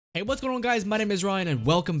Hey, what's going on guys? My name is Ryan and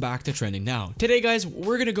welcome back to Trending Now. Today guys,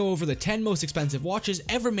 we're gonna go over the 10 most expensive watches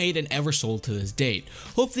ever made and ever sold to this date.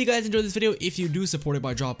 Hopefully you guys enjoyed this video. If you do, support it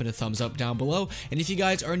by dropping a thumbs up down below. And if you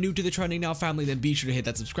guys are new to the Trending Now family, then be sure to hit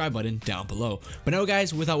that subscribe button down below. But now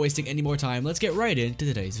guys, without wasting any more time, let's get right into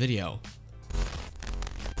today's video.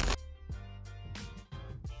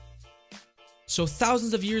 So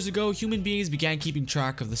thousands of years ago, human beings began keeping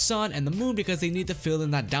track of the sun and the moon because they need to fill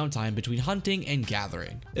in that downtime between hunting and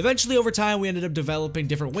gathering. Eventually over time, we ended up developing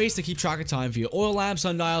different ways to keep track of time via oil lamps,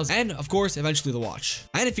 sundials, and of course, eventually the watch.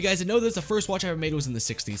 And if you guys didn't know this, the first watch I ever made was in the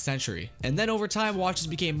 16th century. And then over time, watches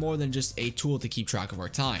became more than just a tool to keep track of our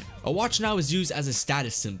time. A watch now is used as a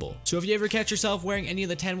status symbol. So if you ever catch yourself wearing any of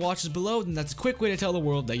the 10 watches below, then that's a quick way to tell the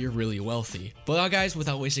world that you're really wealthy. But now guys,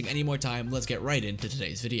 without wasting any more time, let's get right into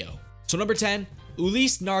today's video. So number 10,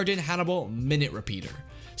 Ulysse Nardin Hannibal Minute Repeater.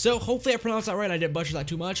 So hopefully I pronounced that right, I didn't butcher that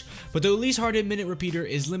too much, but the Ulysse Nardin Minute Repeater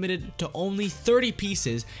is limited to only 30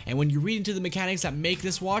 pieces, and when you read into the mechanics that make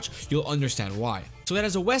this watch, you'll understand why. So it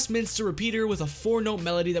has a Westminster repeater with a 4-note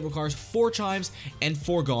melody that requires 4 chimes and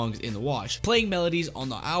 4 gongs in the watch, playing melodies on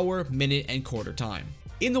the hour, minute, and quarter time.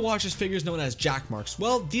 In the watch is figures known as jack marks.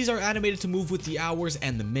 Well, these are animated to move with the hours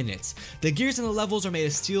and the minutes. The gears and the levels are made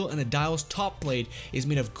of steel, and the dial's top blade is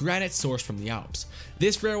made of granite sourced from the Alps.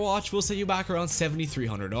 This rare watch will set you back around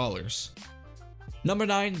 $7,300. Number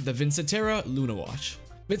 9, the Vincentera Luna Watch.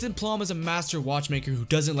 Vincent Plum is a master watchmaker who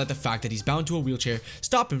doesn't let the fact that he's bound to a wheelchair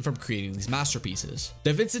stop him from creating these masterpieces.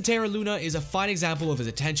 The Vincentera Luna is a fine example of his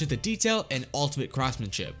attention to detail and ultimate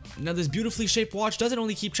craftsmanship. Now this beautifully shaped watch doesn't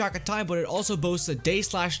only keep track of time, but it also boasts a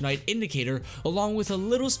day/night indicator along with a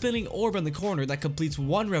little spinning orb in the corner that completes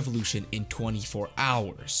 1 revolution in 24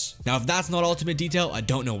 hours. Now if that's not ultimate detail, I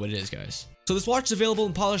don't know what it is, guys. So this watch is available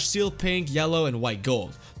in polished steel, pink, yellow, and white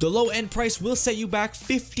gold. The low end price will set you back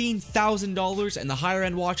 $15,000 and the higher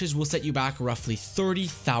end watches will set you back roughly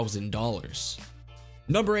 $30,000.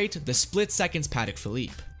 Number 8, the Split Seconds Patek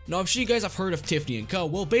Philippe. Now I'm sure you guys have heard of Tiffany & Co.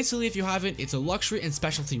 Well, basically if you haven't, it's a luxury and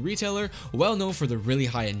specialty retailer well known for their really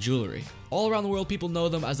high-end jewelry. All around the world, people know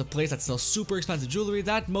them as a place that sells super expensive jewelry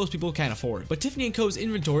that most people can't afford. But Tiffany & Co.'s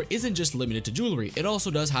inventory isn't just limited to jewelry, it also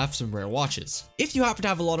does have some rare watches. If you happen to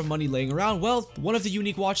have a lot of money laying around, well, one of the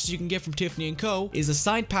unique watches you can get from Tiffany & Co. is a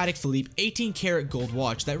signed Patek Philippe 18 karat gold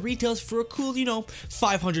watch that retails for a cool,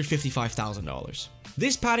 $555,000.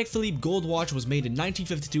 This Patek Philippe gold watch was made in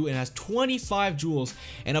 1952 and has 25 jewels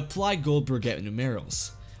and applied gold brigette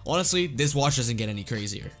numerals. Honestly, this watch doesn't get any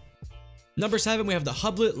crazier. Number 7, we have the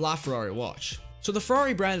Hublot LaFerrari watch. So the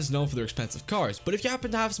Ferrari brand is known for their expensive cars, but if you happen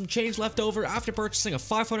to have some change left over after purchasing a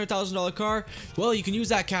 $500,000 car, well, you can use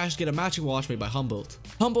that cash to get a matching watch made by Humboldt.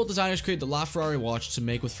 Humboldt designers created the LaFerrari watch to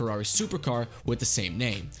make with Ferrari's supercar with the same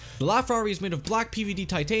name. The LaFerrari is made of black PVD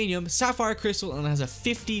titanium, sapphire crystal, and has a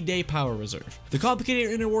 50-day power reserve. The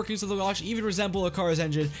complicated inner workings of the watch even resemble a car's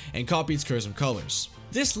engine and copy its curves and colors.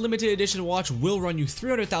 This limited edition watch will run you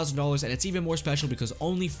 $300,000 and it's even more special because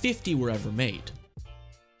only 50 were ever made.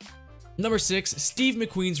 Number 6, Steve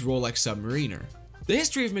McQueen's Rolex Submariner. The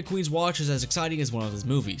history of McQueen's watch is as exciting as one of his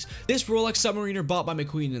movies. This Rolex Submariner bought by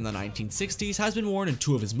McQueen in the 1960s has been worn in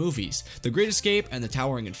 2 of his movies, The Great Escape and The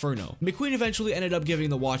Towering Inferno. McQueen eventually ended up giving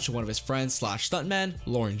the watch to one of his friends / stuntman,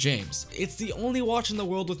 Lauren James. It's the only watch in the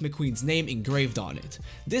world with McQueen's name engraved on it.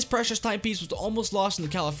 This precious timepiece was almost lost in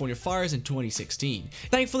the California fires in 2016.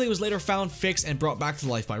 Thankfully, it was later found, fixed, and brought back to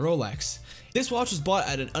life by Rolex. This watch was bought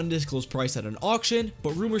at an undisclosed price at an auction,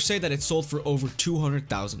 but rumors say that it sold for over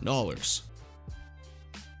 $200,000.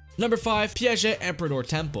 Number 5, Piaget Emperador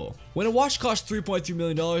Temple. When a watch costs $3.3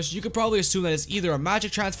 million, you could probably assume that it's either a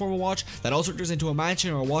magic transformer watch that also turns into a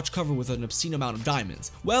mansion or a watch covered with an obscene amount of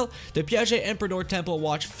diamonds. Well, the Piaget Emperador Temple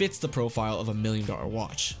watch fits the profile of a $1 million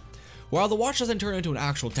watch. While the watch doesn't turn into an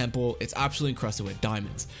actual temple, it's absolutely encrusted with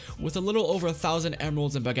diamonds, with a little over 1,000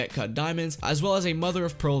 emeralds and baguette cut diamonds, as well as a mother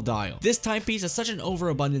of pearl dial. This timepiece has such an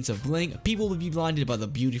overabundance of bling, people will be blinded by the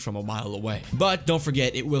beauty from a mile away. But don't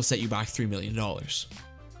forget, it will set you back $3 million.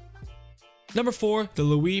 Number 4, the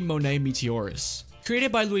Louis Monet Meteorus.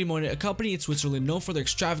 Created by Louis Monet, a company in Switzerland known for their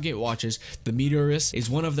extravagant watches, the Meteorus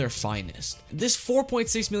is one of their finest. This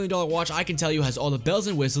 $4.6 million watch, I can tell you, has all the bells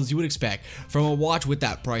and whistles you would expect from a watch with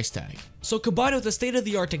that price tag. So combined with the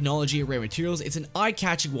state-of-the-art technology and rare materials, it's an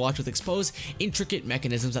eye-catching watch with exposed, intricate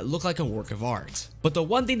mechanisms that look like a work of art. But the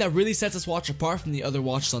one thing that really sets this watch apart from the other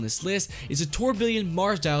watches on this list is a tourbillon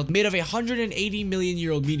Mars dial made of a 180 million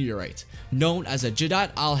year old meteorite, known as a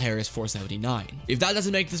Jiddat Al-Harris 479. If that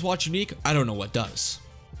doesn't make this watch unique, I don't know what does.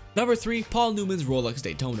 Number 3, Paul Newman's Rolex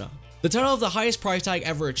Daytona. The title of the highest price tag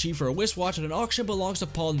ever achieved for a wristwatch at an auction belongs to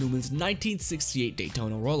Paul Newman's 1968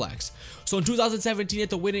 Daytona Rolex. So in 2017 at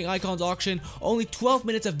the Winning Icons auction, only 12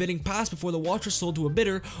 minutes of bidding passed before the watch was sold to a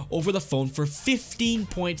bidder over the phone for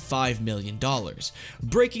 $15.5 million,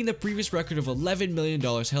 breaking the previous record of $11 million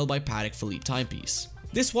held by Patek Philippe timepiece.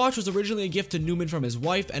 This watch was originally a gift to Newman from his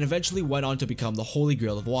wife and eventually went on to become the holy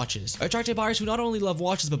grail of watches, attracting buyers who not only love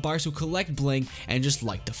watches but buyers who collect bling and just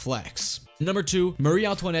like to flex. Number 2, Marie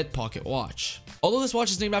Antoinette Pocket Watch. Although this watch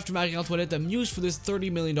is named after Marie Antoinette, the muse for this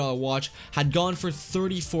 $30 million watch had gone for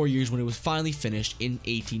 34 years when it was finally finished in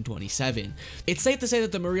 1827. It's safe to say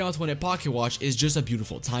that the Marie Antoinette Pocket Watch is just a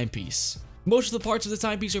beautiful timepiece. Most of the parts of the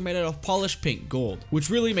timepiece are made out of polished pink gold, which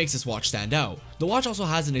really makes this watch stand out. The watch also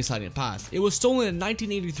has an exciting past. It was stolen in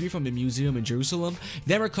 1983 from a museum in Jerusalem,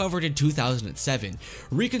 then recovered in 2007,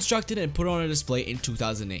 reconstructed and put on a display in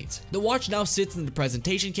 2008. The watch now sits in the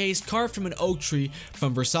presentation case carved from an oak tree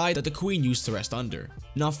from Versailles that the Queen used to rest under.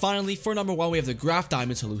 Now finally, for number 1 we have the Graf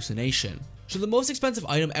Diamonds Hallucination. So the most expensive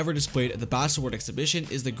item ever displayed at the Baselworld exhibition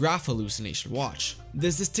is the Graf Hallucination watch.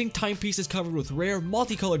 This distinct timepiece is covered with rare,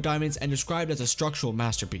 multicolored diamonds and described as a structural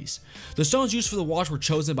masterpiece. The stones used for the watch were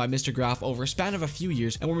chosen by Mr. Graf over a span of a few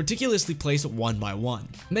years and were meticulously placed one by one.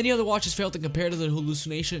 Many other watches failed to compare to the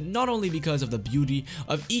Hallucination, not only because of the beauty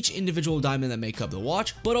of each individual diamond that make up the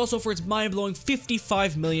watch, but also for its mind-blowing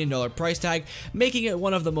 $55 million price tag, making it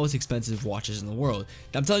one of the most expensive watches in the world.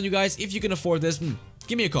 I'm telling you guys, if you can afford this,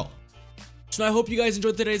 give me a call. So I hope you guys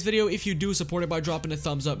enjoyed today's video. If you do, support it by dropping a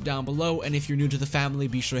thumbs up down below, and if you're new to the family,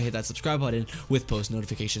 be sure to hit that subscribe button with post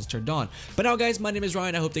notifications turned on. But now guys, my name is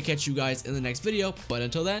Ryan. I hope to catch you guys in the next video, but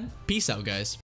until then, peace out guys.